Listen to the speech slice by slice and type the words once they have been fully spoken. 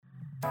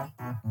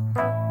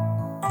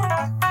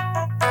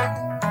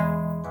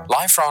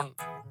live from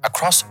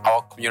across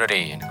our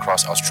community and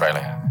across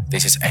Australia.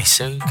 This is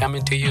Asu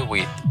coming to you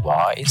with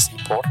Why It's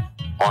Important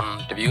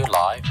on W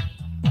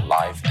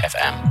Live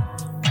FM.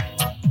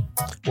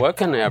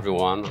 Welcome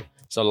everyone.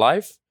 So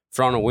live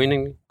from the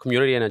Winning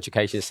Community and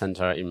Education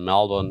Center in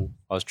Melbourne,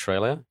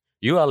 Australia.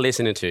 You are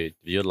listening to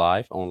W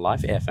Live on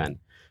Live FM.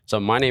 So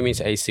my name is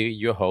Asu,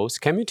 your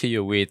host, coming to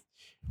you with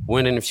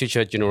Winning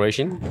Future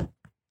Generation.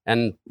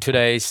 And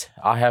today's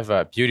I have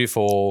a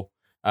beautiful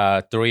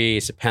three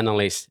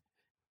panelists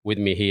with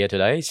me here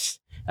today,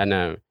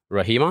 and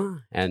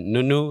Rahima and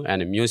Nunu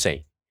and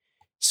Muse.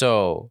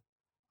 So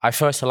I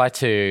first like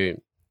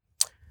to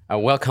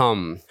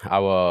welcome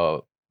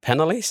our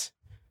panelists.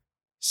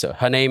 So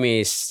her name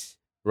is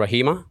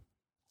Rahima,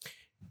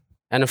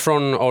 and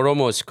from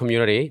Oromo's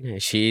community,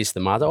 she is the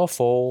mother of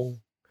four,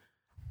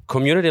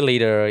 community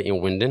leader in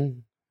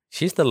Wyndon.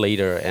 She's the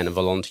leader and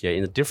volunteer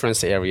in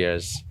different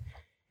areas,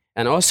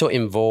 and also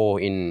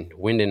involved in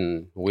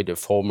Wyndon with the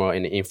formal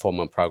and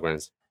informal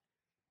programs.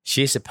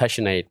 She's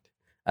passionate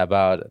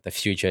about the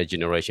future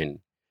generation.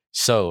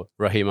 So,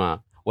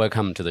 Rahima,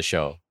 welcome to the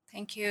show.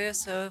 Thank you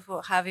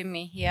for having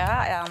me here.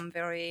 I'm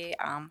very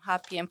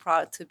happy and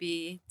proud to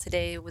be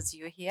today with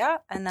you here.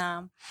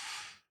 And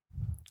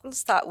we'll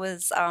start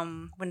with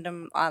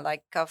when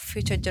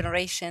future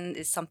generation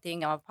is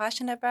something I'm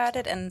passionate about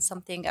it and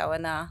something I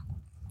wanna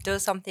do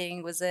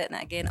something with it. And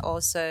again,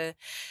 also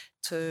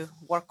to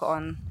work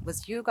on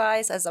with you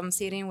guys as I'm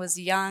sitting with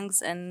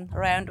youngs and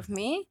around of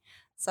me.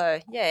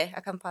 So yeah,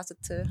 I can pass it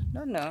to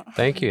Nono.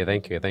 Thank you.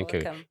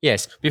 Welcome.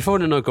 Yes, before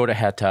Nono go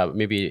ahead,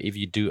 maybe if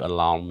you do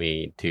allow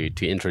me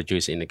to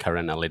introduce in the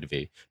current a little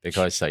bit,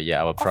 because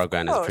our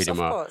program is pretty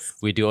much. Course.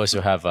 We do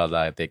also have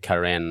like the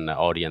current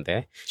audience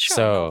there. Sure,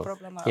 So no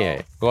problem at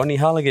all. go ni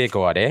halage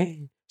go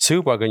ade.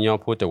 Super ganyo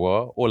put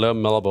Ola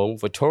Melbourne,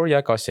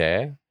 Victoria ko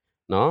se,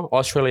 no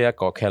Australia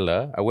ko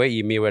kela,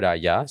 away me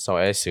weda ya so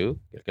esu,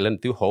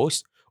 kelen tu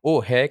host,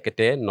 he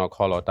kete no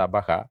kolo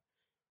tabaka.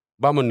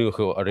 Bamanu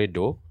ho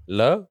aredo,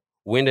 le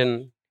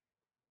Wyndon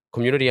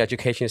Community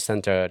Education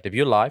Center,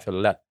 debut live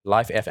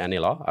FM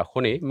la, a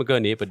honi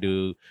magani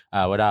padu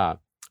wada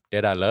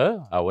deda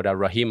le, wada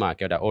Rahima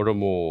keda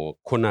Oromo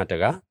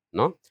kunataga,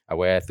 no,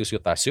 away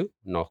tusutasu,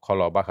 no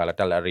kolo baka la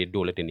tala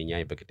redo le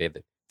tininya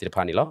bekete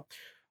tirpanila.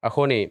 A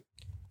honi,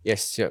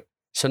 yes,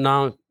 so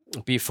now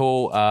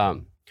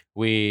before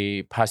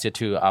we pass it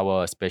to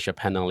our special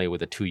panel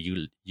with the two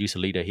youth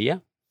leader here,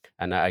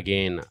 and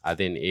again, I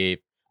think if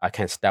I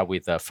can start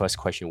with the first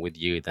question with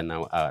you, then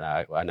now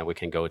we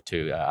can go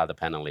to other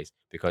panelists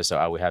because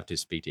I will have to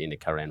speak in the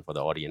current for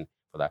the audience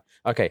for that.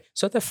 Okay,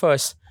 so the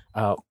first,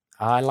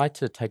 I'd like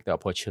to take the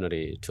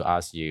opportunity to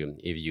ask you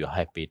if you're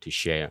happy to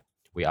share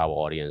with our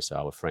audience,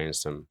 our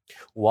friends,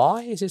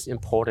 why is this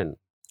important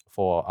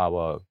for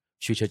our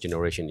future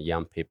generation,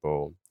 young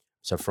people,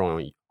 so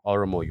from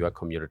Oromo, your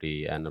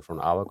community, and from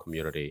our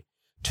community,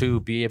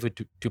 to be able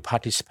to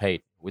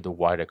participate with the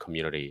wider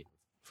community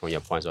from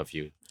your point of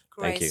view?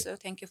 Great. Thank you. So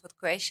thank you for the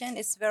question.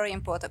 It's a very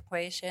important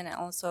question. And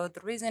also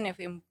the reason it's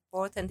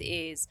important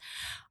is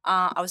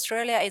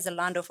Australia is a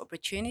land of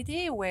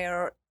opportunity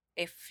where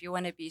if you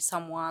want to be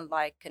someone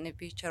like in the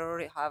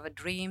future, you have a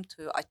dream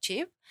to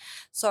achieve.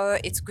 So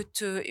it's good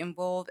to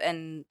involve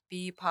and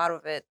be part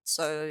of it.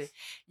 So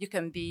you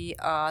can be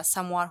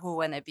someone who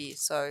want to be.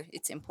 So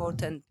it's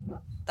important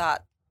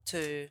that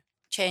to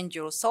change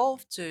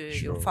yourself, to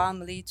your Sure.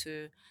 family,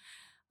 to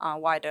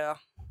wider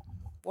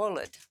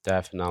world.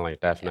 Definitely.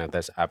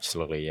 That's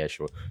absolutely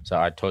sure. So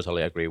I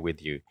totally agree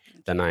with you.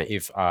 Then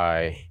if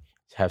I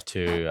have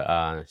to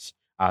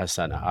ask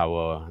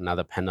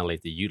another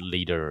panelist, the youth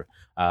leader,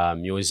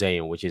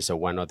 Museum, which is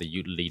one of the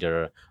youth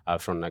leader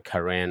from the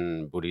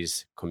Karen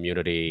Buddhist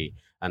community,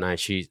 and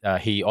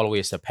he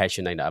always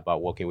passionate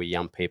about working with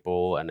young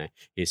people, and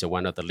he's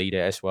one of the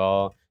leader as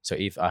well. So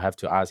if I have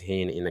to ask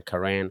him in the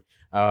Karen,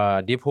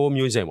 Dipo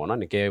Museum, no,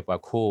 nge pa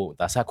ko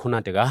dasa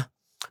kuna tega.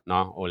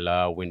 No,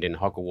 ola Wyndon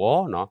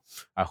Hogwarts, no,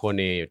 a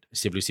hone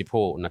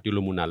siblisipo na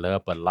tulumuna le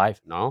per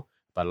live, no,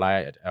 per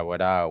live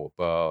wada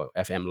per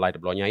FM light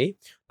blonya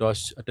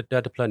dos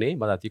the plane,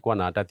 but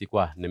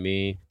tatikwa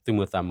nemi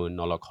tumutamun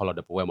no la color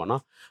the poem,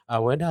 no, a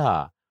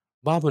weda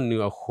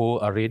babanu a ho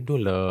a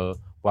redula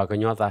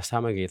waganyo ta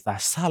samagi ta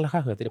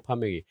salaka her the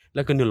pamigi,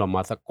 like a nula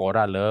mata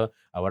cora le,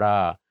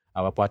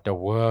 our pata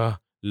were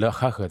le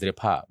ha her the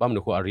pa, bamnu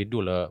a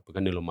redula,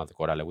 Paganilo mata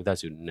cora le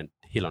without you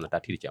hill on a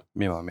tatija.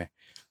 Me.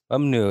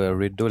 Amnu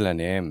ridola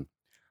name.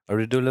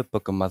 Ridola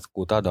pakamas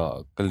kuta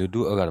da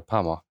kaludu agar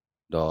pama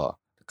da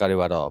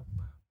kariwa da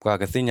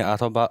prakasinya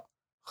atoba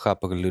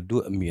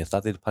kapakaludu mi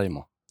started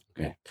palimo.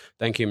 Okay.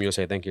 Thank you,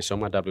 Muse. Thank you so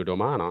much, W.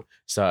 Domano.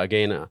 So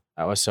again,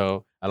 I'd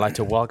like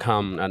to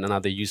welcome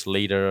another youth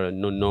leader,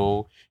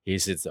 Nuno.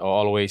 He's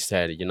always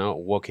said,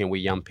 working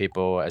with young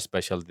people,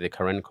 especially the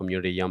current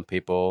community young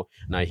people.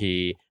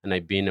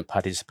 I've been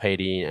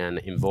participating and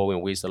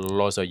involving with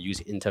lots of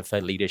youth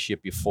interfaith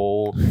leadership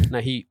before.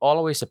 Now he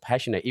always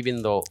passionate,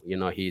 even though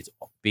he's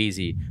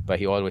busy, but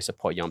he always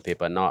support young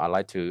people. Now I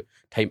like to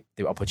take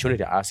the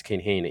opportunity to asking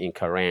him in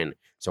Karen.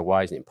 So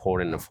why is it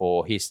important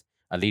for his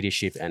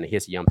leadership and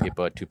his young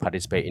people to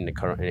participate in the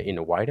current in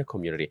the wider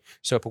community.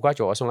 So พวกก็จ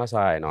ะส่งละส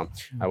ายเนาะ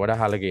ว่าได้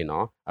หาเลยเนา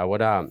ะว่า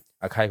ได้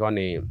ใครก็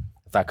นี่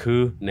แต่คื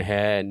อในแ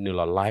ห่นิ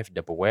ลไลฟ์เด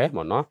บเวหม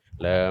ดเนาะ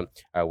แล้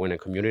วwhen a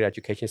community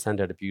education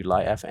center 的 view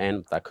life FM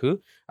แต่คือ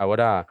ว่า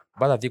ได้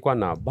บ้านที่กว่า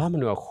น่ะบ้านมั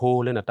นว่าโค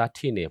เลยนะตัด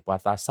ที่เนี่ยว่า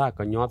ตาซา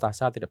ก็ย้อนตาซ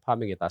าที่เดพาไ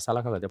ม่เกี่ยตาซาแล้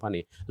วก็เดพา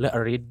นี่แล้ว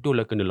รีดูแ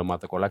ล้วก็นิลมา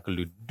ตะก็แล้วก็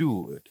ลืดู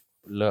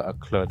แล้ว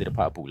เคลที่เดพ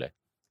าปูเลย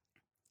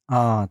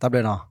ตับเล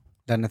ยเนาะ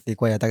แล้วนั่นสิ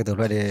กว่าอยากตัว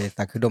เลยแ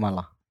ต่คือโดมาล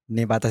ะ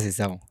นี่บ้านตัดสินใ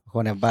จค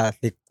นเนี่ย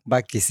บ้า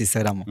นกิสิเสร็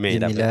จมั้งยิ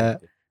นดีแล้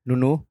ว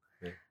นู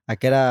อา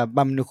แกละ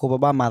บ้านนูโค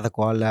บ้านมาตะ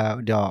ก็แล้ว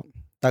เดี๋ยว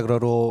ตะกร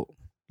อ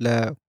แล้ว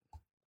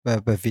แบ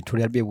บวิทูเ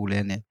รียเบียบุเลย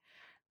เนี่ย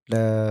แ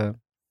ล้ว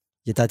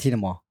ยี่ตาที่เนี่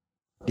ยมั้ง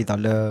ดีตอน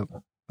แล้ว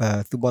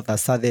สุบตัด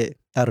ซาเด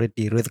ตาร์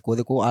ตีเรื่อ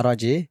งกูอารา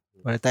จี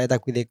วันตายตา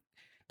คุยเด็ก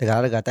แต่กา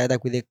รตายตา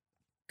คุยเด็ก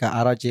กับอ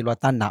าราจีเรา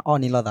ตันหน้าอ๋อ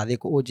นี่เราตาเด็ก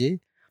กูจี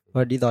วั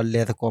นดีตอนเ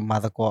ลี้ยตะก็มา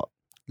ตะก็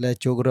แล้ว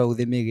โจกเราอุ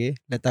ดมีเก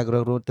แล้วตากร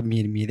อตมี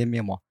เดมี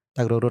มั้งต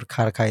ากรอค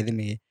าร์คายเด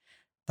มี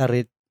ตา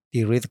ร์ตี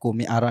เรื่องกู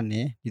มีอาราเ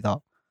นี่ยดีตอน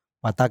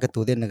ว่าตากตั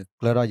วเด่น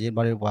กลาราจีบ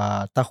ริว่า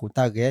ตาหูต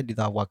าเกดี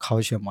ตอนว่าเขา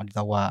เชื่อมั้งดี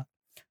ตอนว่า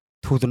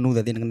ทุตนูเ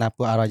ด่นนับ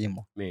ตัวอาราจี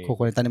มั้งค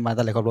นนี้ตอนนี้มาต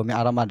าเล็กเขาบอกมีอ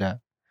ารามาเด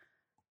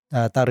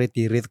ตาร์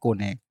ตีเรื่องกู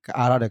เนี่ย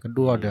อาราเด็ก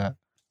ดูเด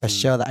ไปเ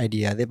ชื่อ the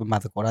idea เดประมาณ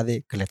ตะก็ได้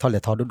ก็เลยทอดเล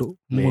ยทอดดู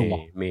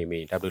มี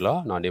ดับดูล้อ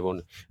เนาะเดี๋ยว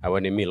วั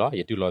นนี้มีล้ออ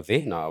ย่าดูล้อสิ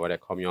เนาะวันนี้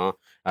คอมยอ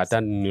นตั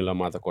นนิล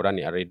มาตะก็ได้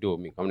นี่อะไรดู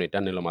มีคอมนี่ตั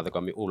นนิลมาตะก็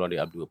มีอุล้อเดี๋ย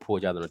วอับดูพูด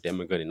จาตอนเต็ม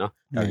กันเนาะ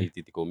ดาวที่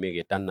ติโกมีเก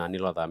ตันนานิ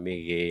ลตามี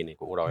เกนี่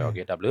กูเราอยาก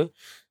ดับดู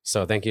so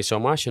thank you so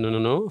much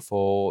no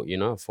for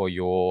for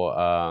your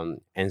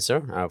answer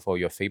for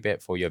your feedback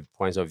for your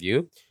points of view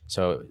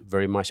so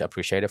very much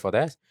appreciated for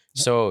that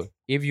so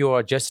if you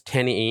are just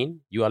tuning in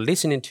you are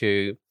listening to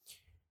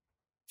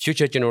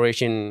Future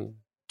Generation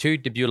to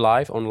debut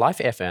live on Live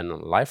FM,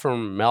 live from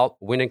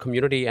Winning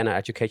Community and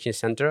Education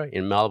Center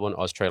in Melbourne,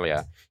 Australia.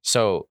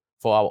 So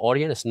for our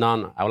audience,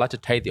 I would like to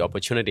take the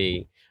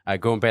opportunity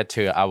going back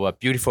to our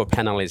beautiful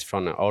panelists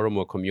from the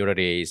Oromo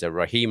communities,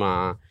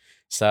 Rahima,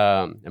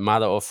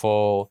 mother of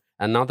four.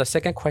 And now the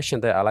second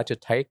question that I'd like to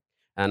take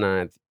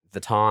and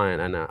the time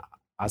and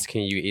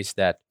asking you is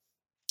that,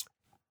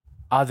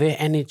 are there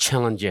any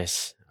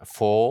challenges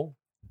for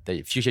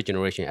the future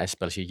generation,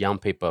 especially young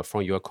people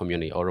from your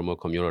community, Oromo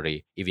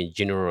community, even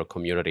general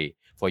community,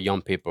 for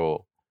young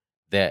people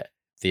that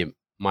they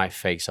might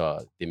face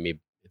or they may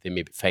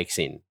be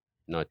facing,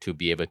 to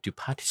be able to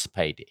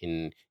participate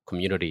in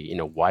community, in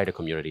a wider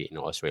community in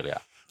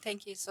Australia?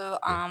 Thank you. So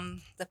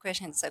the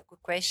question is a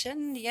good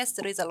question. Yes,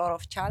 there is a lot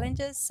of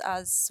challenges,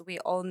 as we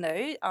all know.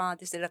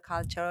 These are the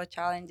cultural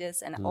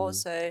challenges, and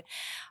also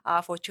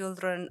for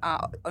children,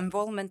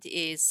 involvement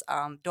is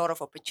door of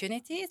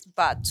opportunities.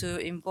 But to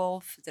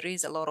involve, there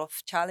is a lot of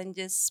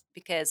challenges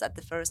because at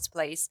the first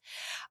place,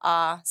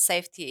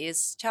 safety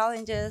is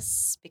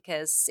challenges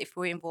because if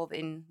we involve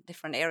in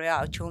different area,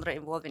 our children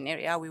involved in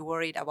area, we're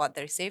worried about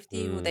their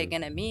safety, who they're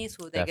gonna meet,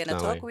 who they're gonna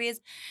talk with,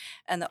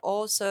 and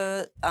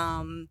also.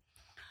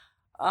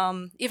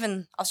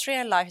 Even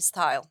Australian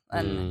lifestyle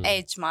and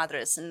age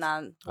matters,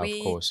 and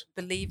we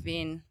believe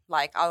in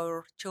like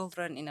our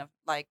children in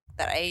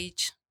their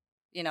age,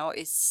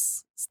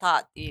 is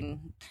start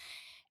in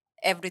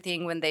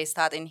everything when they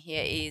start in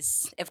here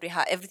is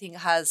everything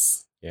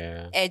has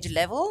age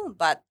level,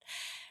 but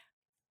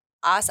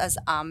us as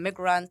a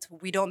migrant,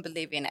 we don't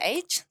believe in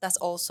age. That's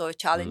also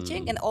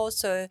challenging, and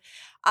also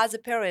as a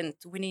parent,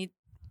 we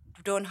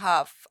don't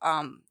have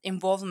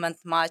involvement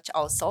much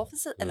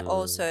ourselves, and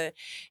also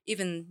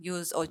even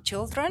use our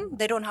children,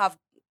 they don't have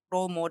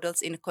role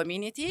models in the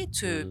community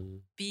to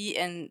be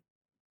and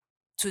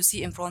to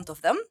see in front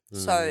of them.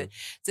 So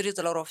there is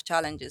a lot of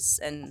challenges,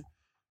 and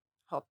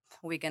hope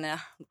we're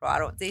gonna grow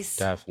out of this.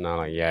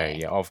 Definitely,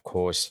 yeah, of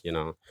course,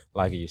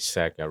 like you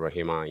said,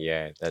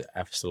 Rahima, that's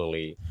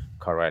absolutely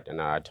correct, and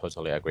I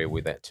totally agree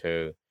with that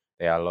too.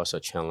 There are lots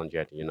of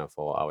challenges,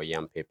 for our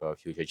young people,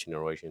 future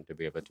generation to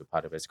be able to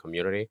part of this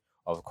community.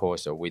 Of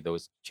course, with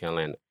those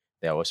challenges,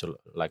 there are also,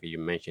 like you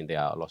mentioned, there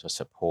are lots of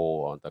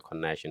support on the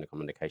connection, the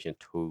communication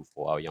too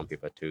for our young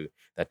people too.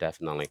 That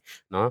definitely,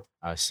 no.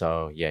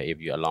 So if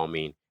you allow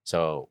me,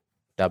 so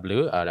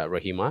W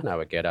Rahima, I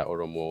will get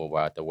Oromo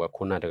what the work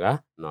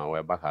kunadaga, no,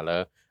 where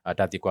bakala,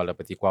 Tatiquala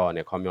Petiqua,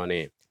 and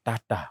community,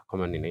 Tata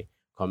community.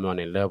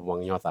 Community love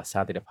wang yo ta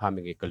sa de pha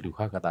mi ke lu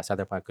kha ka ta sa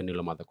de pha ke ni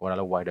lo ma ta ko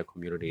la wider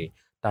community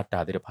ta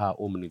de pha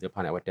o mni de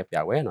pha na wa te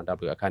pya we no ta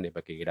bu akha ne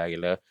ba ke ga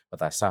le ba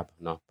ta sa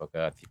no ba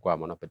ka ti kwa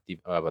mo no ba ti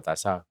ba ta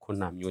sa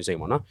khuna music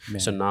mo no.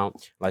 So now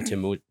like to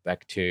move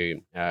back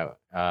to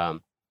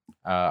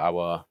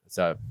our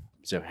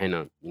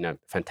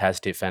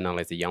fantastic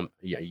panelist, the young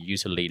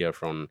youth leader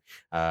from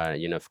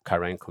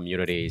current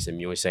communities and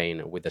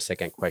music. With the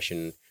second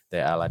question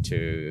that I like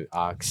to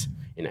ask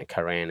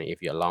Karen,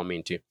 if you allow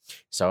me to.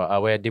 So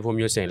our devo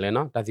music le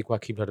no ta ti kwa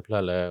keep the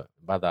play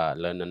ba da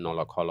le no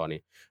la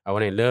colony. I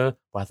want to le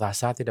ba ta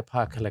sa ti de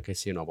pa khala ke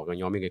si no ba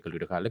nyo mi ke lu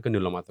de kha le ke nu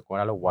lo ma ta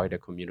kwa la wider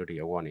community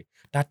awani.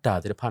 Ta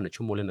de pa no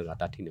chu mo le na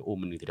ta ti ne o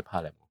mni de pa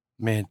le mo.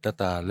 Me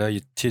ta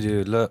le ti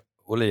le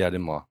o le ya de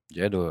mo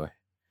je do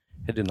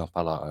hết nó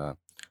phải là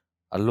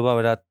alo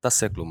ba đã tắt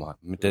sek luôn mà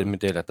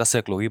mite là tắt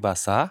sek luôn ba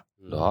sa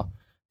đó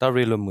ta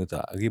relo mu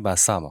ta ba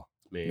sa mà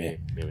me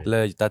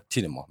le ta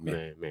thi mà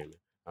me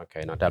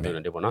okay no w no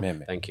debo no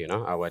thank you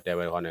no awa te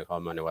wa ne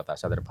comment wa ta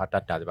sa de phata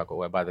ta ba ko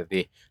wa ba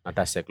de na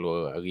ta sek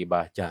lo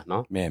ba cha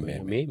no me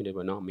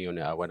debo no mi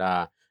ne awa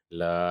da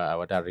la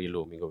awa da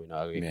relo mi go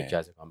no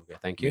cha se come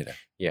thank you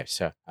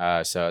yes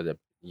so the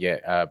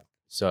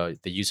so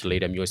the youth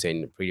leader you're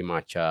saying pretty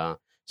much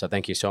so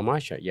thank you so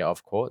much. Yeah,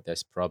 of course,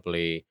 there's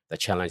probably the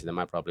challenge that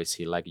might probably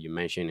see, like you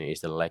mentioned,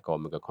 is the lack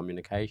of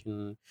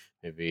communication,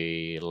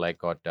 maybe lack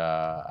of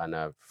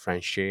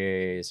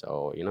friendships,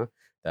 or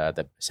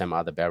the some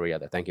other barrier.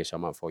 That thank you so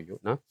much for you.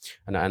 No,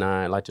 and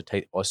I like to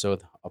take also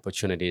the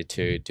opportunity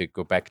to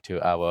go back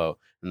to our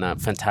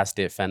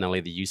fantastic,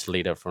 finally, the youth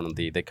leader from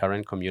the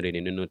current community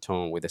in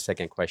Nunutong with the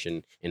second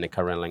question in the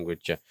current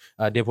language.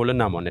 They will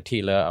know on the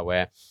tiller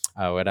where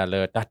whether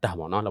the data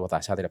or not, what I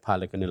said, the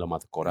public and the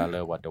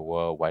Matakora, what the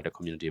world, why the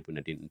community put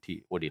it in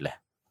tea, what it.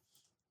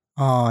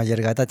 giờ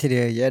cái ta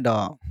thì giờ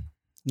đó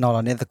nó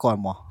là nên ta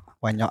còn mà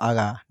quan nhau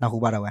aga na khu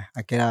ba đâu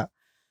à cái là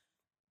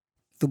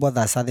tu bao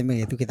giờ sao thì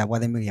mình tu kita bao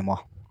thì mình mà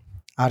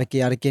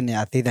arki này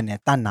ati này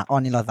tan na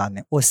oni lo ta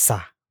này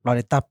osa lo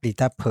đi tap li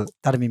tap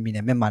ta mình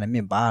này mà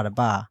mình ba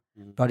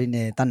lo đi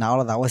này tan na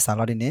lo ta osa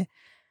lo đi này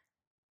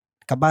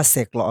các bạn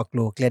sek lo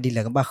aklo clear đi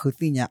là các bạn khử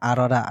tí nhà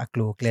arora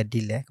aklo clear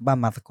đi là các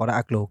bạn mà có ra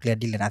aklo clear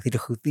đi là ati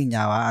khử tí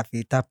nhà wa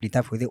ati tap li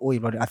tap thì oi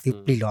lo ati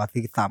pli lo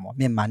ati tam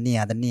mà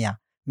nia da nia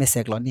me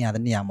sek lo nia da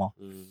nia mo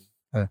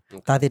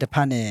ta thì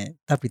pha này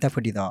tap li tap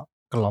thì đó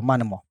cái lo mà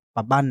nó mo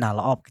ba ban na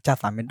lo op cha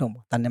sa men dom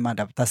tan ne ma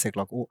da ta sek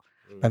lo ku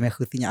ba me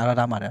khử tí nhà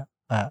arora mà da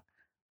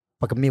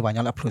ba ka mi wa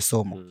nya la pro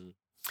so mo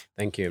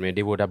thank you me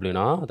DW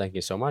no thank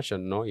you so much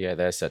no yeah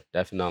there's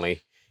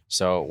definitely.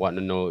 So what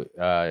Nuno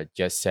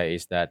just say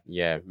is that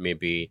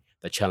maybe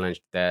the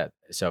challenge that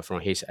so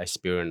from his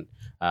experience,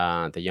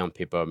 the young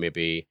people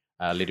maybe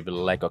a little bit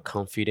lack of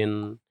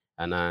confidence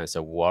and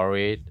so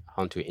worried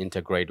how to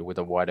integrate with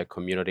the wider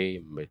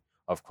community.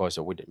 Of course,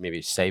 with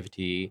maybe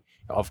safety.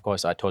 Of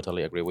course, I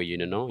totally agree with you.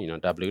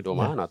 W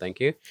Doma. No,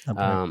 thank you.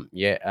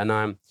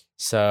 And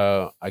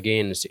so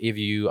again, so if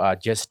you are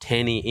just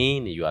turning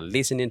in, you are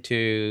listening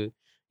to.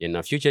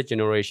 Future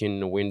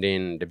generation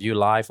Winding debut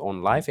live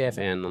on Live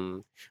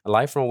FM,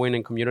 live from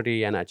Winding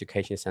Community and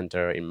Education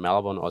Center in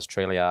Melbourne,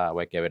 Australia.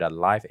 We give it a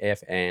Live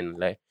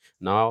FM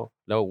now.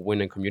 The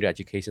Winding Community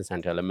Education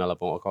Center in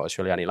Melbourne,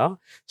 Australia.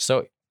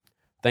 So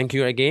thank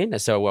you again.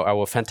 So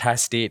our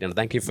fantastic, and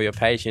thank you for your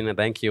patience, and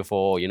thank you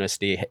for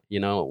stay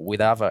with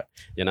our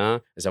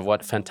so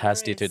what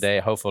fantastic today.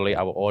 Hopefully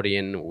our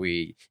audience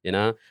we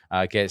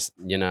guess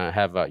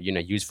have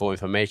useful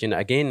information.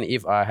 Again,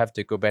 if I have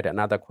to go back,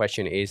 another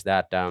question is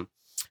that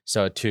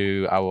so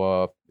to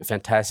our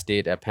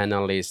fantastic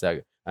panelists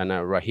and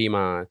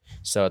Rahima.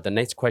 So the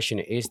next question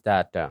is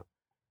that.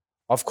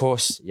 Of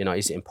course,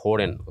 it's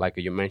important, like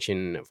you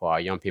mentioned, for our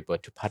young people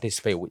to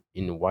participate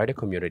in the wider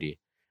community.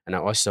 And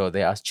also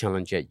there are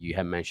challenges you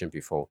have mentioned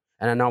before.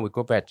 And now we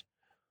go back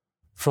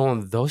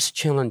from those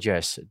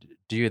challenges.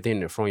 Do you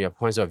think, from your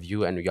points of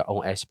view and your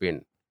own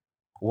experience,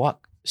 what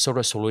sort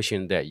of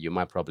solution that you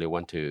might probably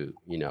want to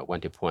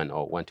point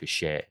or want to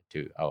share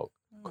to our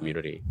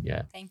community?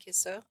 Yeah. Thank you,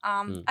 sir.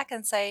 I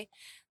can say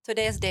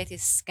today's date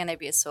is gonna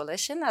be a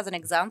solution. As an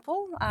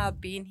example,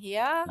 being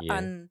here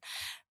and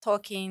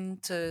talking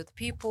to the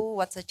people,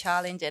 what's a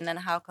challenge, and then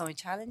how can we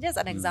challenge it. As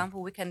an example,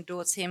 we can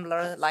do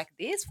similar like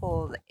this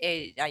for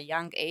a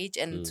young age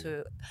and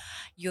to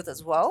youth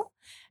as well.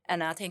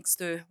 And thanks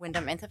to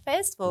Wyndham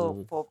Interface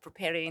for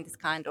preparing this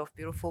kind of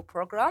beautiful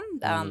program.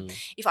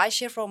 If I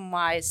share from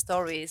my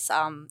stories,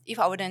 if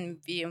I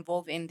wouldn't be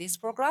involved in this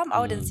program, I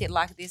wouldn't sit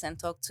like this and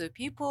talk to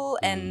people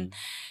and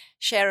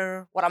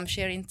share what I'm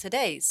sharing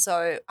today.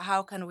 So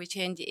how can we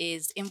change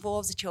is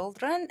involve the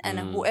children and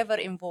whoever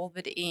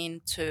involved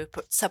in to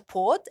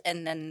support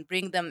and then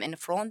bring them in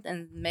front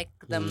and make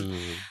them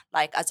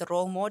like as a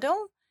role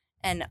model,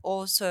 and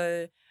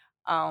also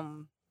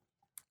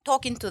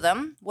talking to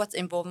them what's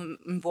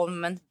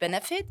involvement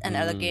benefit, and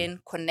again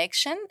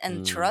connection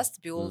and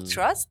trust, build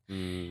trust,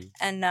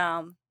 and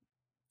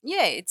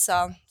it's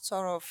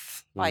sort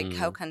of like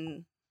how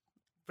can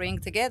bring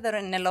together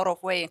in a lot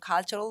of way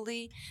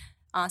culturally,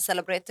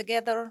 celebrate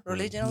together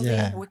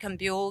religionally. We can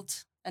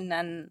build and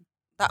then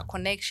that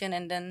connection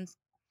and then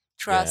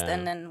trust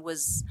and then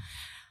with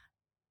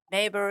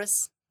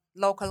neighbors,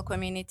 local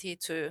community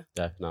to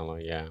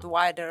definitely the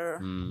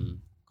wider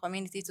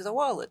community to the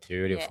world.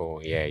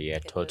 Beautiful.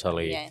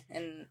 Totally.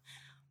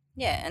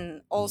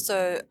 And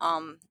also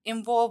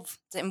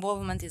the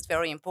involvement is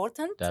very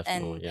important.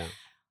 Definitely,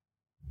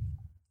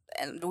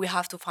 and we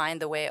have to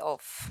find a way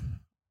of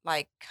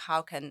like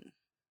how can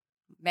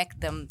make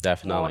them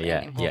definitely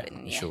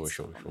sure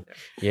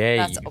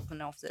that's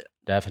open of the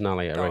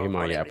definitely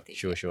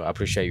Rahima, sure I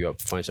appreciate your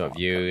points of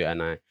view,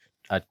 and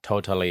I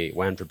totally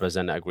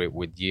 100% agree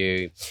with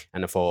you,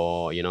 and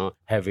for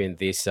having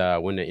this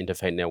Wyndham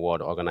Interfaith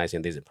Network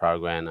organizing this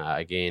program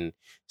again.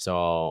 So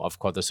of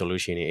course the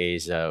solution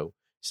is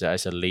so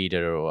as a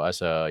leader or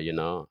as a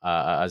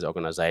as an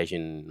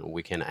organization,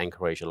 we can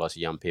encourage a lot of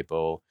young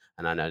people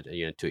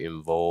and to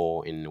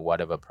involve in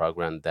whatever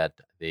program that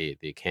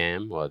they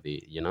can or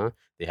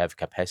they have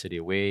capacity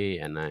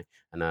with and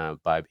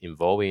by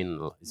involving,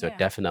 so Yeah.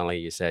 definitely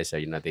you say so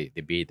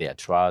they be their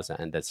trust and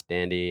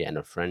understanding and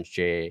a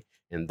friendship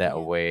in that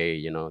Yeah.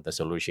 way, the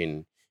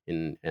solution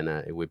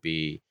it would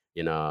be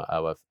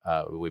our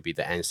it would be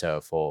the answer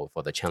for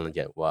the challenge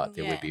that what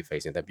they would Yeah. be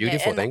facing. That Yeah,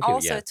 beautiful. and Thank you.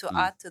 also Yeah. to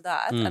add to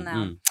that, and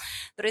Mm.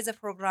 there is a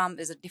program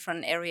is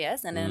different areas,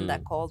 and then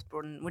that Mm. called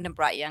Wyndham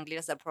Bright Young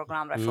Leaders, a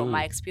program right from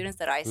my Mm. experience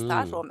that I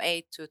start Mm. from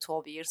 8 to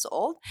 12 years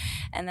old,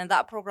 and then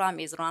that program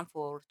is run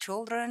for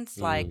children's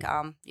like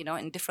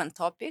in different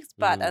topics,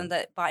 but and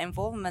by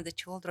involvement the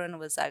children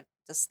was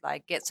just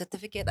like get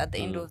certificate at the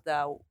end of the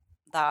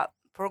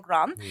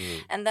program,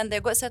 and then they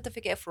got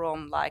certificate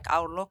from like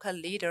our local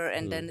leader,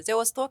 and then they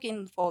was talking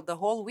for the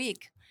whole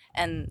week.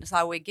 And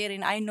so we're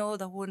getting, I know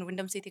the whole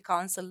Wyndham City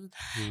Council,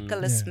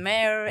 Cullis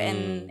Mayor,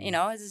 and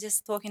it's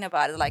just talking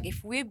about it. Like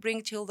if we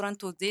bring children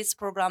to this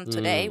program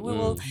today,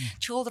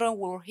 children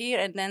will hear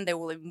and then they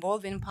will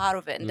involve in part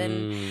of it. And then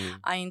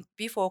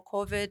before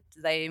COVID,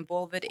 they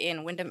involved it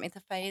in Wyndham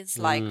Interface,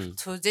 like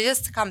to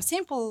just come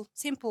simple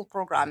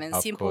program and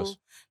Of simple course.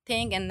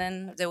 thing. And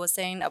then they were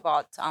saying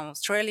about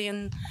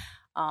Australian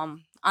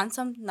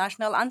anthem,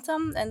 national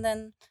anthem, and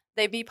then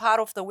they be part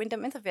of the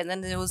Wyndham Interface,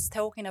 and they was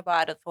talking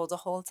about it for the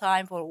whole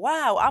time. For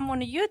wow, I'm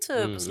on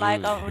YouTube. It's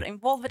like I'm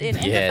involved in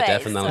Yeah, interface.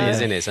 definitely, So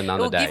isn't it? It's it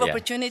another will day. give Yeah.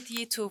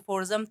 opportunity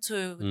for them to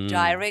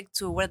direct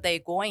to where they're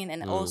going,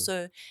 and also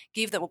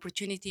give them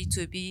opportunity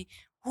to be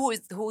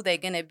who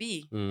they're gonna be,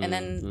 and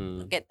then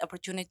get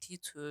opportunity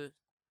to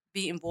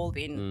be involved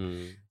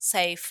in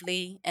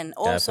safely, and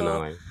also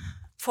Definitely.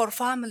 for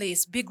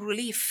families, big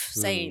relief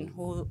saying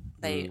who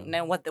they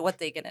know what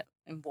they're gonna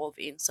involve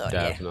in. So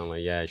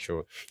Definitely, yeah,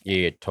 sure.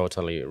 You're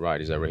totally right,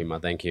 is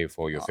Rahima. Thank you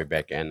for your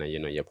feedback and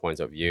your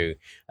points of view.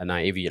 And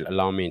if you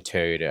allow me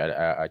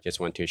to, I just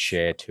want to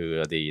share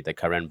to the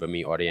current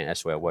Burmese audience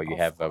as well what you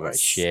have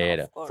shared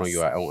of from course.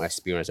 your own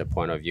experience and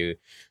point of view.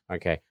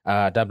 Okay.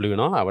 W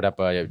no, I would have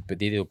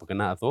pedido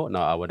pagana to no,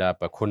 I would have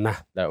kuna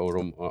the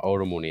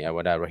orumuni, I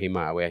would have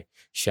Rahima away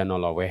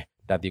channel away.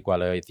 That the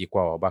quality the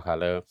qual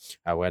bakala,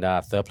 I would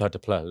have third plot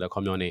the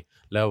community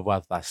love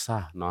what I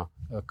saw no.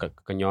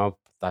 Kanyo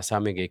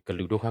tasamege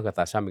keludu ka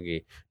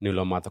tasamege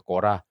nuloma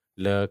takora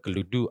le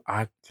keludu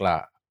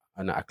akla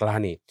ana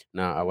aklani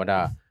na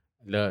awada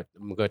le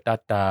mga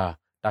tata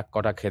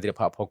takora khedre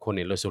pha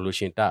phokone le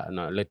solution ta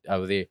na le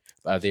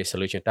ave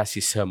solution ta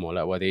system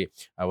la awade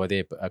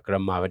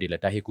krama wadi la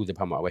ta hiku de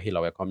pha ma wa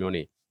hilawe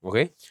community.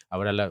 Okay,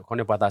 awada la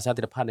kone pata sa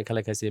de pha ne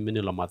khala khase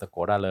minuloma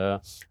takora le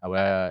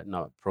awa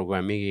no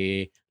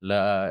programming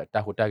la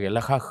ta huta ge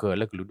la kha khe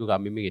le keludu ga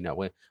mi na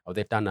we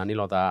awade ta na ni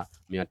lo ta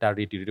mi ta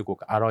ri ti ko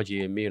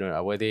aroji mi no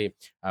awade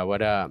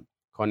awada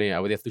kone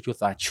awade tu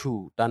sa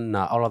chu tan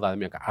na all of that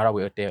mi ka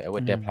arawe te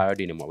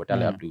priority ni mo wata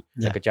le abdu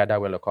ka cha da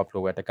we la koplo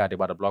we ta ka de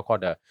ba the block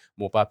order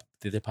mo pa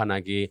ti phana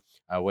ge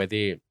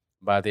awade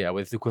ba de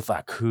awade tu ko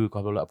sa khu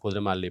ko lo apol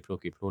ma le pro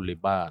ki pro le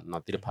ba na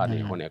ti pha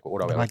ni kone ko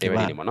ora we te we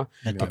ni mo no.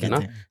 Okay,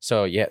 no?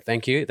 So yeah,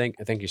 thank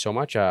you so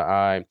much.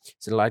 I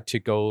like to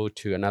go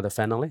to another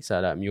finalist,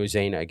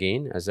 Musain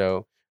again.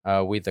 So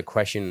with the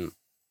question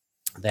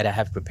that I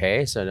have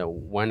prepared. So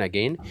one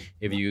again,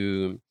 if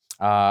you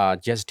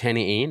just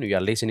tuning in, you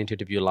are listening to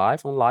the view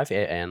live on live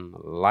and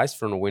live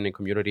from the Winning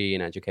Community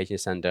and Education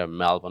Center,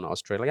 Melbourne,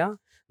 Australia.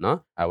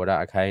 No, I would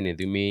akai ne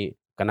dumi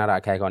Canada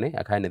akai kone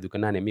akai ne du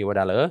kana ne mi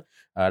wada le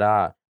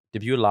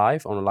debut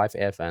live on live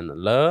FM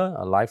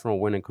le live from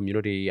Winning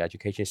Community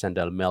Education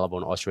Center,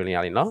 Melbourne,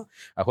 Australia. No,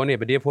 akone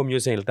bede pho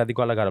music le tadi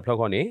ko la ga phlo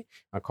kone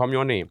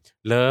community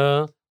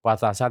le ภา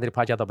ษาชาติภ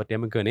าษาตะปะเต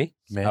มเกนี่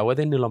เอาไ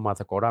ว้นึลมา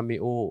ตะกอรามี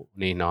โอ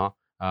นี่เนาะ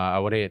เอา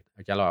ไว้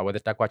จะเราเอาไว้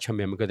ตะกว่าช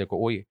มมันก็จะก็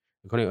โอ้ย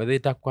คนนี้เอาไว้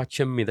ตะกว่าช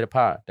มมีตะพ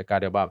าตะกา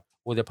เดบ่า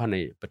โอ้ตะพาใน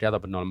ประเทศตะ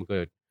ปะนอมก็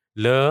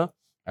เล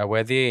เอาไว้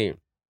ที่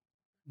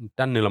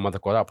ตันนึลมาตะ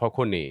กอราเพราะค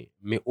นนี้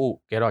มีโอ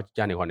แกรอจ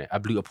านี่คนนี้อั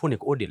บลูพูนี่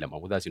ก็โอดีแล้วมา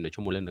บ่ได้สิน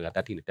ชั่วโมงนึงก็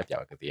ตัดที่ตะป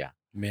ะก็ติยา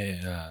เม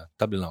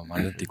ตับลองมา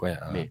เลยติกว่า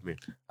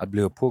อับ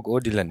ลูพูกโอ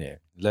ดีแล้วเนี่ย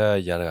แล้ว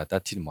ยาละตั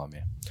ดที่มาเม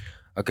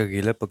อะก็เก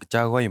ลปกจ้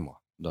าไว้หมอ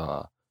ดอ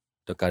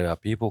ตะกะว่า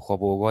พี่พวกขอ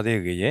บ่ก็ได้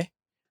เกย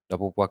แล้ว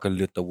พวกว่าก็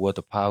ลึตะวัวต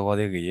ะพาก็ไ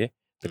ด้เกย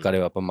ตะกะ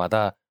ว่าประมาณ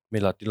เม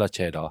ลอติละเช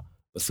ดอ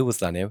ปสุ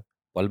สานเนี่ย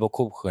บอลบ่ค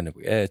รบเคน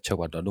เช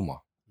ว่าดอดูหมอ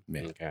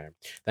Okay,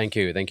 thank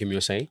you,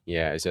 Muse.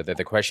 Yeah, so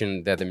the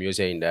question that the Muse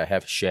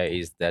have shared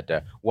is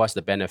that what's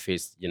the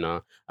benefits,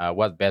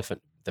 what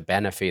the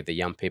benefit the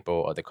young people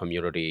or the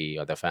community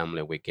or the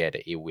family we get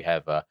if we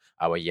have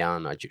our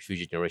young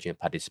future generation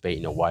participate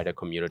in a wider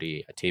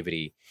community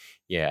activity.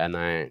 Yeah,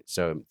 and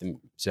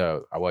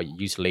so our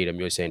youth leader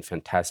Muse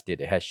fantastic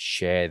has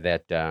shared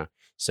that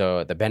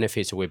so the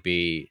benefits would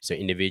be so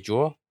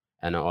individual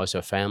and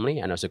also family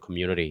and also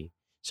community.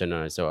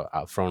 So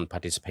from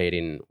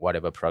participating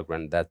whatever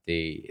program that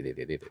they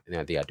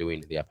are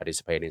doing, they are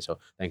participating. So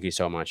thank you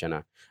so much, and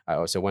I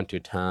also want to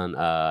turn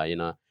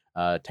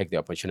take the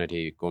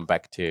opportunity going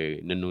back to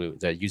Nunu,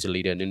 the user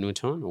leader Nunu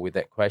Tone with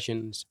that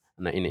questions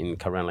in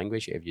current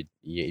language if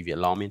you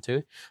allow me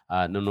to.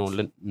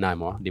 Nunu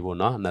Namo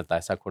Dibono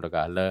Nata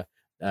Sakura Le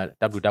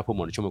Dapu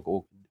Mon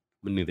Chumuko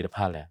Menu the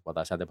Pale, what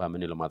I said the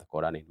Pamela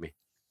Matacora in me.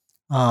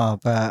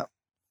 But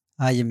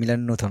ai mi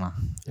lan no thona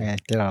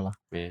ke la la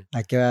Yeah.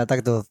 a ke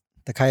tak to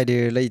ta khai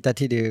de lai ta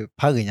thi de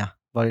pha gi nya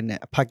ba ne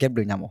pha kep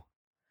de nya mo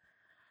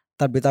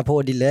ta bi ta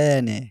pho di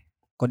le ne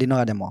ko di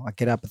no de mo a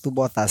ke ra tu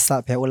bo ta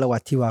sa phe o la wa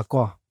thi wa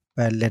ko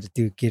pa le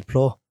tu ke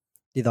plo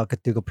di da ke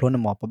tu ke plo ne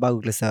mo pa ba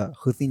gu le sa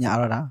khu ti nya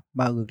ara da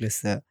ba gu le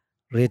sa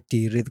re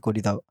ti re ko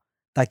di da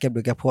ta kep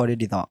de ke pho de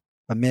di da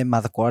pa me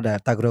ma ta ko da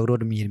ta gro ro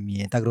de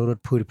mi ta gro ro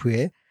phu phu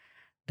e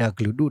da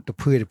glu du to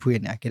phu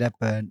ne a ke ra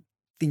pa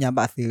ti nya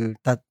ba su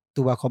ta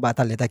tu ba ko ba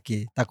ta le ta ke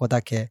ta ko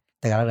ta ke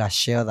ta ga ra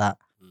share da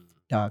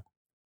da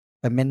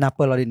pa men na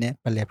pa lo ni ne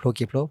pa le phlo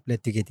ke phlo le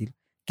ti ke ti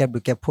ke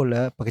bu ke phlo le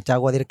pa ke cha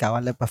go dir ka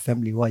wa le pa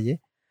family wa ye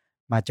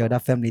ma cha da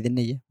family de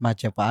ni ma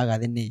cha pa ga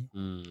de ni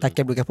ta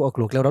ke bu ke phlo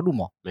klo le ro du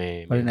mo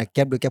pa ne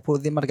ke bu ke phlo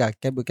di mar ga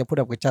ke bu ke phlo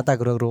da ke cha ta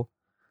gro ro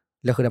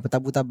le khu da pa ta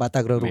bu ta ba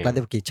ta gro ro ka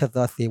de ke cha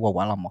ta si wa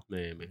wa la mo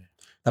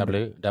Thank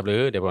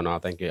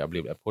you.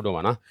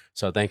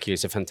 So thank you.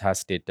 It's a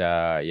fantastic,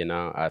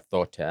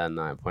 thought and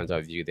point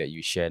of view that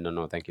you shared.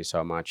 No, thank you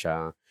so much.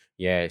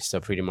 So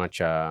pretty much,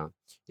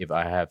 if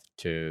I have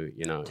to,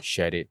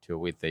 share it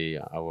with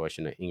our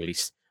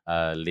English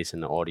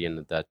listener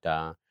audience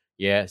that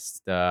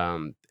yes,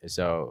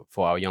 so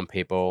for our young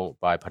people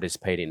by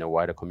participating in a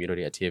wider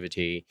community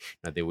activity,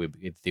 they will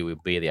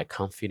be their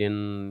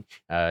confident.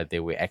 They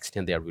will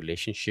extend their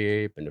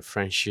relationship and the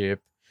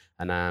friendship.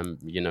 And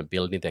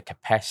building their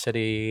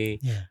capacity,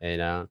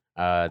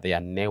 their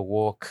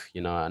network,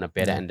 and a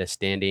better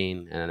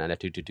understanding, and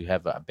to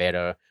have a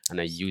better and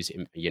a use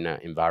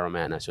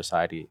environment and a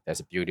society.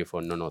 That's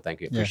beautiful. No,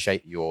 thank you.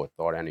 Appreciate your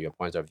thought and your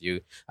points of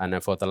view.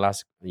 And for the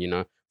last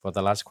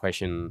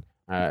question,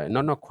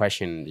 not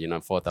question,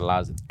 for the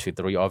last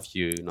 2-3 of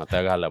you,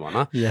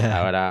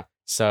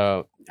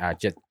 so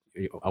just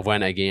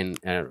when again,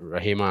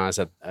 Rahima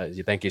said,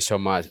 thank you so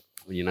much.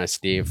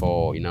 Stay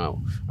for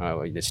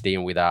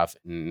staying with us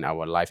in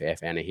our live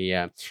FN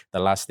here. The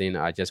last thing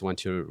I just want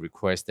to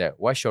request that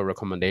what's your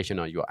recommendation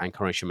or your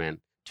encouragement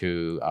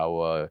to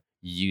our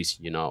youth,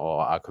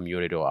 or our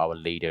community or our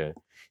leader,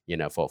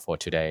 for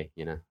today,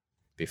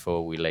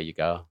 before we let you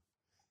go.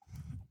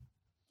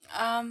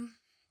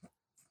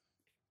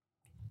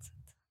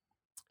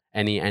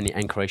 Any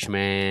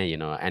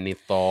encouragement, any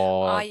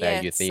thought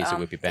that you think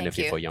would be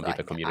benefit for young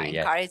people community?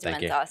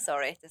 Encouragement. Yeah,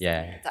 Sorry.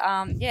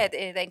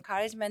 The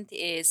encouragement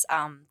is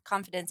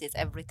confidence is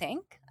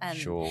everything, and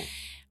sure.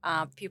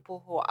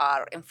 People who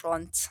are in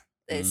front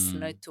is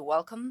need to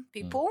welcome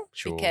people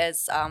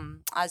because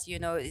as you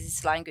know,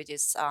 this language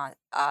is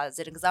as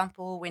an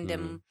example,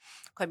 Wyndham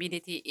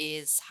community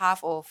is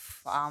half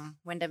of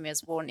Wyndham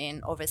is born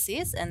in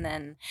overseas, and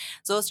then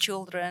those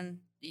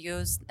children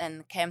used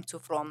and came to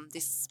from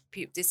this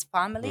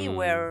family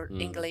where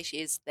English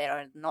is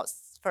their not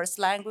first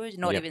language,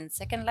 not even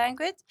second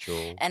language,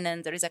 and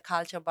then there is a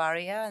culture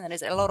barrier, and there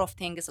is a lot of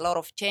things, a lot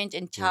of change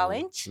and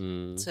challenge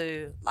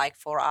to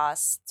for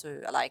us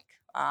to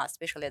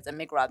especially as a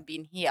migrant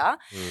being here.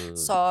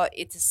 So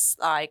it is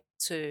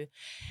to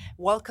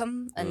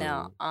welcome and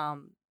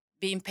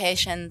being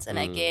patient and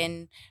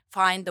again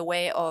find the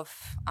way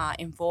of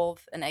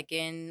involve and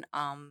again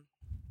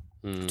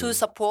to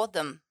support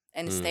them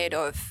instead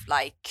of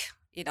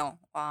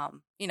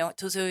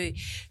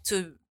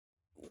to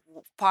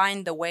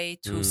find the way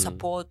to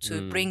support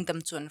to bring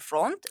them to in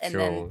front and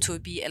then to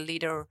be a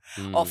leader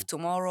of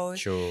tomorrow.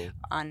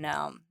 And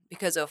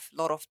because of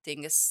a lot of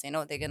things,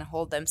 they're gonna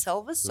hold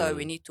themselves, so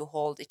we need to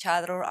hold each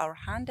other, our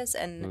hands,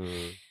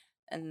 and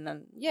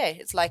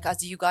it's like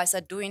as you guys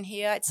are doing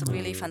here, it's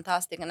really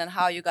fantastic. And then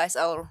how you guys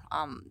are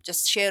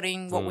just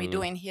sharing what we're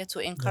doing here to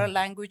encourage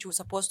language we're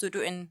supposed to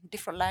do in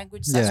different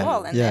languages as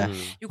well. And then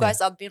you guys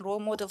have been role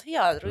model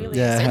here. Really,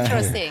 it's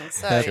interesting.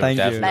 So thank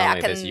you.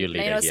 I can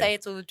say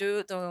to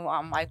do to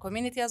my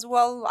community as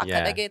well. I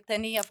can get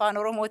tani afan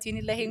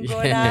oromotini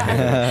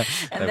lahingona,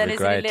 and then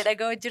it's really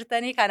go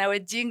jirtani kana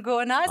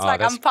wajingona. It's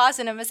like I'm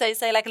passing a message,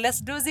 say like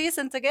let's do this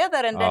and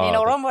together, and then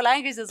Oromo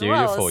language as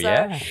well.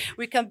 So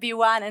we can be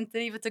one and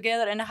live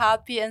together and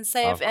happy and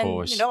safe and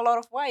a lot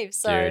of waves.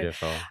 So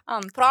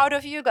I'm proud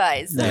of you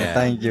guys.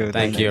 Thank you,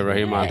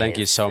 Rahima. Thank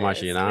you so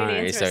much.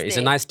 Really it's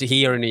nice to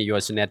hear in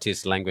your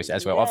native language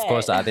as well. Of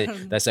course, I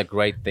think that's a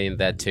great thing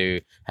that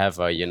to have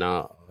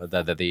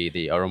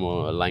the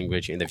Oromo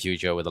language in the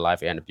future with the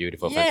life and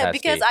beautiful,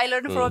 fantastic. Because I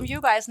learned from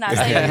you guys now.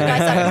 So you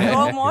guys are a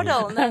role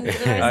model. And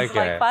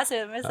then pass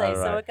a message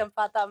so we can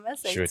pass that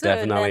message too.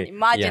 Definitely. And then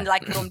imagine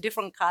from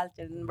different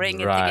cultures and bring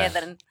it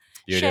together. And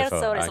share Beautiful.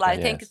 stories. Okay.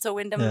 Like, thank you to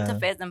Wyndham Yeah.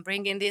 Interface and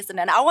bringing this. And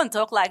then I won't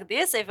talk like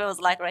this if it was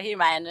like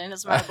Rahima and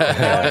it's my book. You know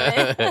what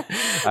I mean?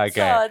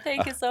 Okay. So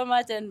thank you so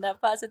much, and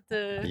pass it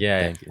to.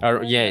 Yeah. Thank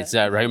you. Yes,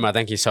 Rahima,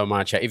 thank you so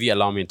much. If you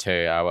allow me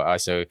to, I will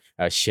also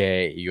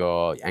share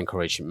your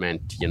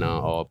encouragement,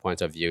 or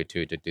points of view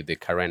to the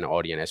current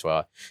audience as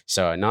well.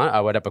 So, no, I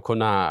would have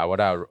kuna, I would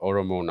have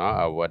oromo, no,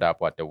 I would have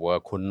what the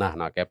word kuna,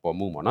 no, get for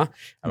mumo, no,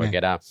 I would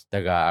get up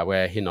the guy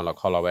where he no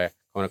call away.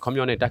 On a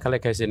community,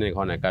 Takalakasin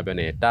in a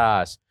cabinet,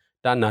 das.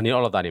 Ta nani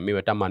all of that mi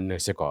ta man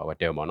se ko wa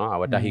te mo no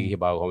awa ta hi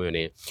ba ko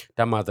mi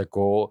ta ma ta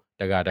ko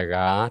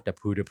daga ta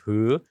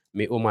phu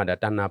mi uma da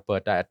ta na pa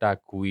ta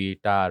kui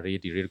ta ri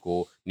ti ri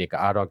ko ni ka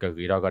aro ka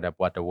ri ro ka da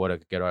pa ta wo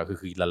ke ro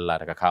hi la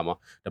ka kha mo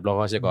ta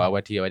blog se ko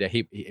awa ti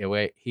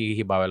awa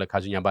hi ba la ka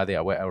ju nya ba de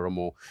awa ro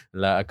mo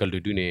la ka lu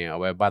du ne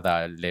awa ba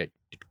da le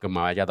ka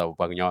ma ja ta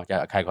pa nyo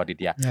ja khai kho ti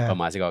tia pa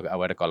ma se ko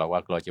awa ta ko la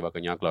wa klo chi ba ka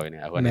nyo klo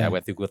ne awa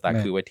ti ku ta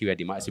ku wa ti wa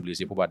di ma si blu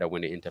si pu ba da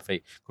when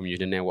interface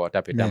community network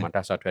ta pe ta ma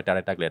ta software ta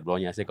ta le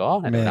blog nya se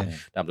ko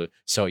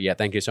so yeah,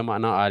 thank you so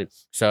much. No,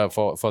 so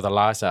for the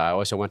last, I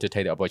also want to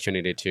take the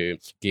opportunity to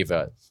give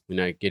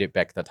get it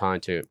back the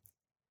time to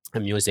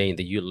using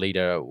the youth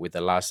leader with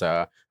the last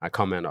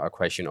comment or a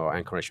question or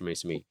encouragement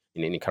to me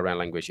in any current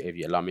language if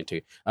you allow me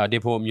to.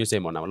 Depo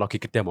music mo na loki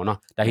kite mo na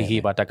dahi hi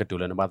ba ta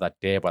katula na ba ta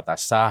te ba ta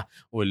sa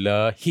o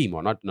la hi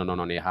mo na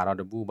no ne hara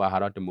de bu ba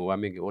hara de mo wa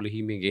me o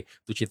hi me ge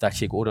tu chi ta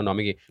chi ko no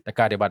me ge ta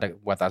ka de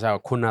ba ta sa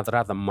khuna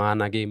tra ta ma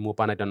na ge mo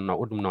pa na no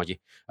ut no ji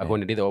a ko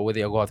ne de o we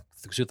go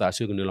su ta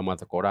su ni la ma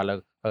ta ko ra la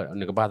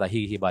ne ba ta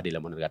hi ba de la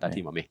mo na ta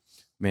ti ma me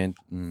men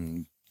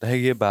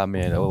dahi ba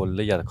me o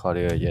le ya kho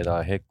re ye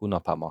da he ku na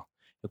pha mo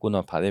ku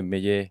na pha de me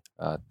ye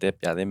te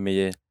pya de me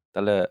ye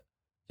ta le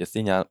ye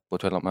sin ya po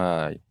thwa la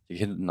ma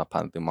ye na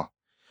pha de mo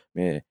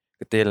me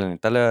ke te le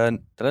ta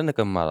le na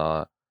ka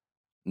ma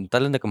ta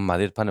le na ka ma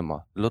de pha ne mo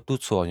lo tu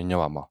so nya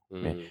ba mo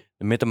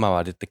me ta ma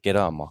ba de te ke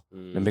ra mo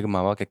me ka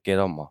ma ba ke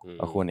ra mo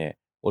a ko ne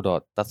o do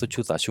ta su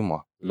chu sa shu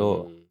mo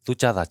lo tu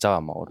cha sa cha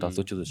mo o ta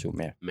su chu su shu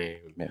me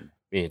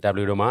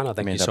W Romano,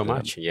 thank you so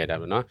much. Yeah,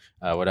 W, no,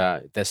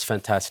 that's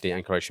fantastic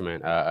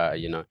encouragement.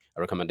 A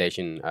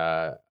recommendation.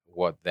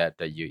 What that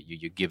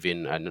you give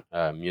in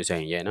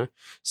museum, no.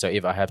 So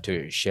if I have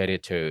to share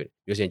it to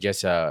museum,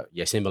 just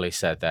simply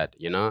said that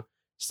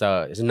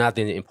so it's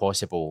nothing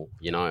impossible,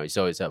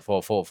 So it's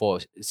for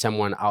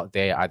someone out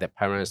there, either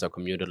parents or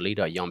community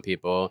leader, young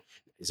people.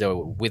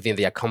 So within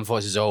their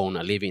comfort zone,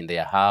 living in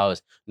their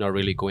house, not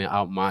really going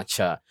out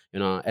much.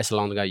 As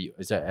long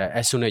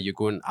as soon as you're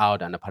going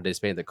out and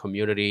participate in the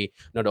community,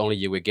 not only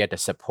you will get the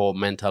support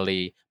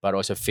mentally, but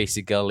also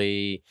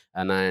physically,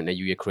 and then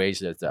you will create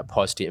a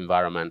positive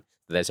environment.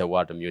 That's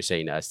what the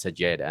museum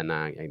suggest and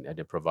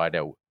the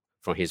provider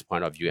from his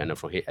point of view and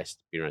from his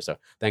experience. So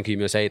thank you,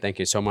 Muse. Thank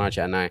you so much.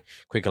 And I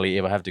quickly,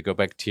 if I have to go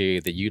back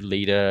to the youth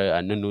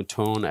leader, Nunu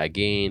Tone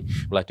again,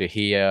 I'd like to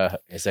hear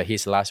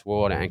his last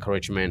word and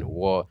encouragement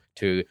word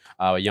to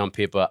our young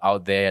people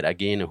out there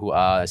again who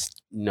are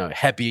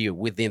happy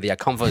within their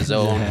comfort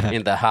zone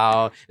in the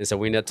house. It's a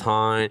winter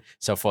time,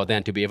 so for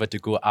them to be able to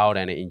go out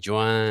and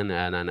enjoy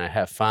and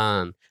have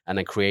fun and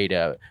then create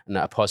a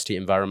positive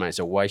environment.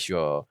 So what's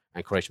your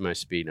encouragement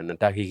speed and with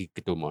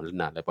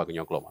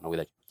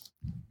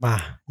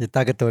ba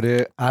ta ke to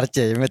de ar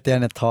che me te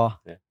ne tho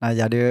na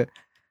ya de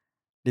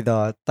di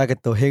do ta ke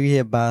to he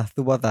he ba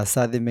su ba ta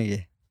sa de me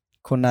ge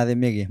khona de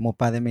me ge mo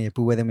pa de me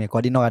pu we de me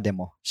ko di no ga de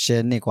mo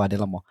she ne ko de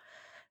la mo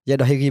ya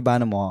do he he ba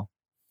na mo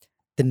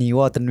te ni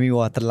wo te nui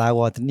wo te la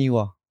wo te ni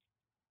wo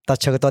ta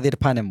che to de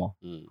pa ne mo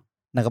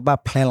na ga ba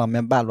plan la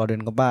me ba lo de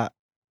ga ba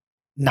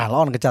na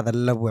lo ga cha de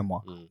le we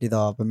mo di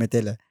do pe me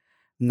te le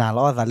na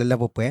lo da le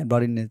pe do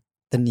de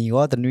te ni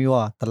wo te nui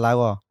wo te la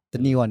wo te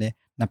ni wo ne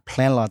na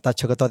plan la ta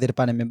che to de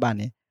pa ne me ba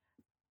ne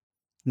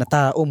na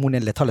ta o mu ne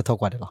le tho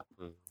kwa de la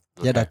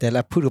ya da te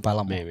la phu pa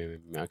la mo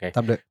okay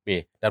tab de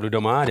me w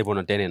do ma de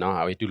bon te no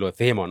how we do lo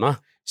the mo no.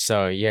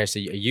 So yes,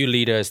 you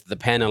leaders, the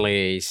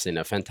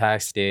panelists,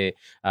 fantastic.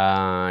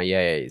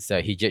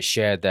 So he just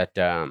shared that.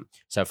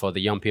 So for the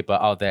young people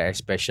out there,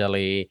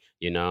 especially,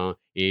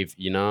 if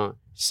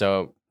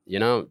so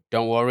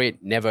don't worry,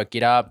 never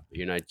get up.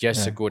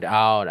 Just go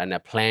out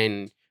and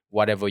plan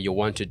whatever you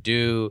want to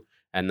do.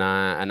 And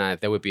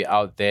they will be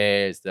out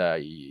there,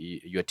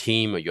 your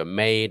team or your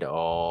mate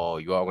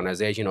or your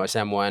organization or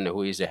someone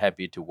who is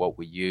happy to work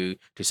with you,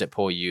 to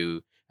support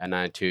you,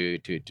 and to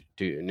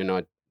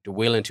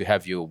willing to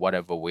have you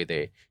whatever with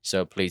it.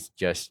 So please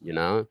just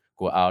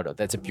go out.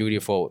 That's a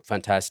beautiful,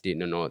 fantastic.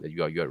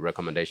 Your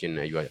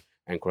recommendation, your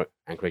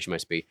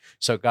encouragement speech.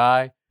 So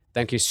Guy,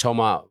 thank you so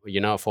much.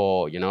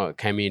 For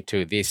coming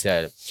to this.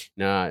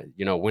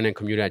 Winning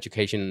community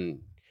education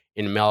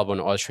in Melbourne,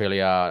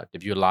 Australia,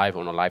 debut live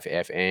on a Live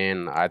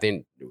FM. I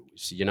think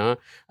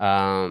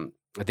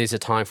this is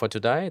time for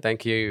today.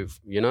 Thank you,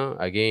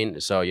 again.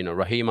 So,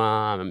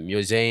 Rahima,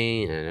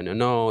 Museum,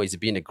 and it's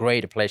been a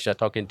great pleasure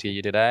talking to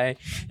you today.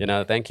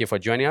 Thank you for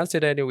joining us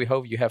today. We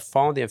hope you have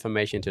found the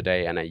information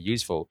today and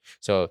useful.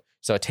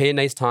 So till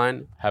next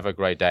time, have a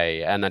great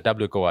day. And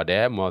W go out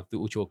there, more to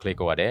Ucho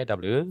click over there.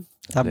 W.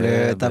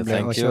 Table,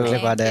 thank Osho you.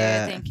 click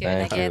ada. Thank you.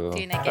 Thank you.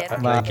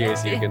 Thank you.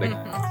 See you again.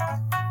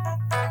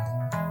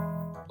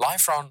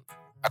 Live from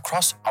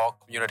across our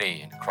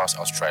community and across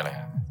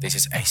Australia. This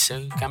is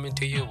Asu coming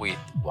to you with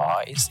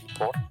Why It's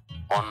Important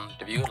on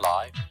the View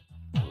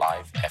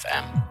Live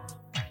FM.